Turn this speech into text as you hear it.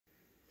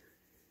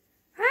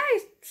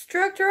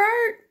Structure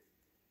art.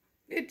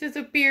 It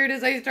disappeared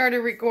as I started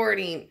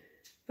recording.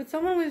 But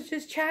someone was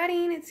just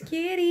chatting. It's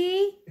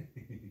Skittie.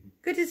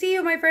 Good to see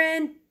you, my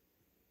friend.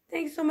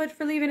 Thanks so much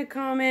for leaving a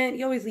comment.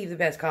 You always leave the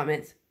best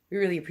comments. We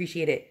really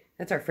appreciate it.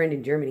 That's our friend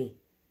in Germany.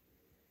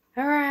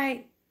 All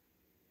right.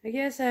 I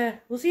guess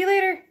we'll see you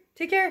later.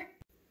 Take care.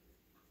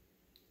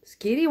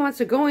 Skittie wants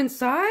to go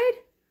inside?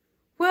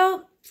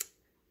 Well,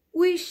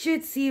 we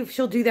should see if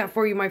she'll do that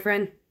for you, my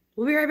friend.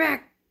 We'll be right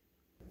back.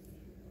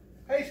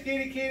 Hi,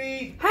 Skittie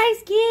Kitty. Hi,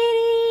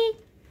 Skittie.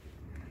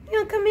 You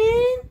want to come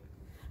in?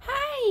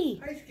 Hi.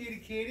 Hi,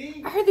 Skittie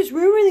Kitty. I heard this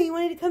rumor that you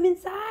wanted to come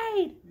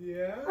inside.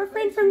 Yeah? Our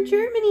friend from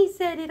Germany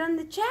said it on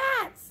the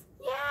chats.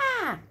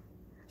 Yeah.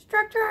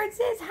 Structure Art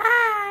says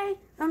hi.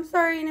 I'm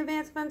sorry in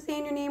advance if I'm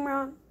saying your name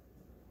wrong.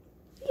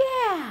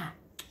 Yeah.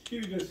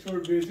 Skittie does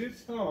short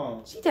visits, huh?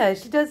 She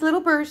does. She does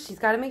little bursts. She's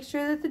got to make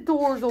sure that the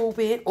door's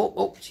open.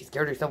 Oh, she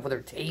scared herself with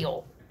her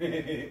tail.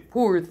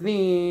 Poor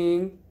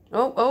thing.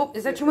 Oh,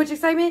 is that too much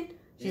excitement?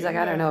 She's like,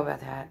 I don't know about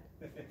that.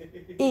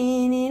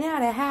 In and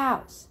out of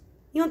house.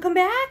 You want to come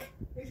back?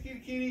 Hey,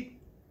 Skittie Kitty.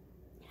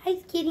 Hi,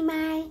 Skittie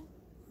Mai.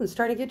 It's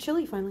starting to get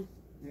chilly finally.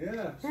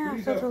 Yeah, Yeah,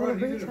 Squittie's such up a little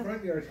front. He's in breeze. the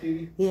front yard,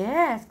 Skittie.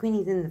 Yeah,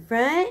 Squinty's in the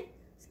front.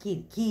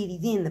 Skittie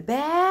Kitty's in the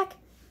back.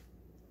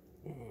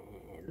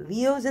 And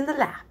Leo's in the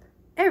lap.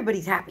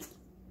 Everybody's happy.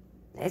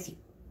 Bless you.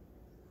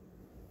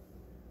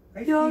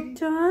 Hi, You all Skittie.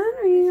 done?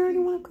 Or you already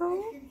want to Hi,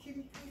 go? Skittie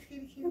Kitty. Hi,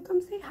 Skittie Kitty. Well,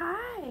 come say hi.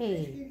 Hi,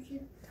 Skittie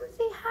Kitty. Come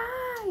say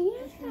hi. Hi,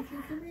 Yeah. Skittie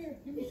Kitty. Come here.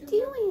 Give me What are some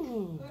you love.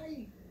 doing?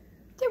 Hi.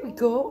 There we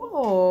go.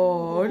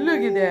 Oh,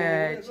 look at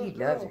that. She Little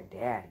loves girl. her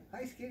dad.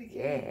 Hi, Skittie Kitty.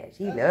 Yeah,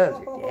 she loves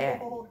her dad.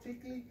 Oh,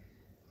 tickly.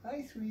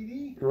 Hi,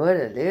 sweetie. What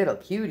a little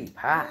cutie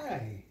pie.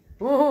 Hi.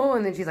 Oh,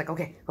 and then she's like,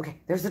 okay,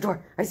 there's the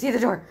door. I see the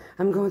door.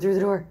 I'm going through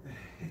the door.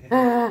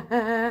 All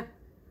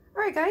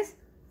right, guys.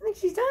 I think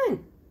she's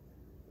done.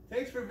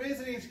 Thanks for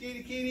visiting,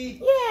 Skittie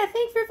Kitty. Yeah,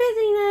 thanks for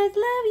visiting us.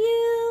 Love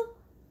you.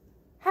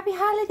 Happy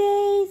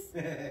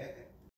holidays.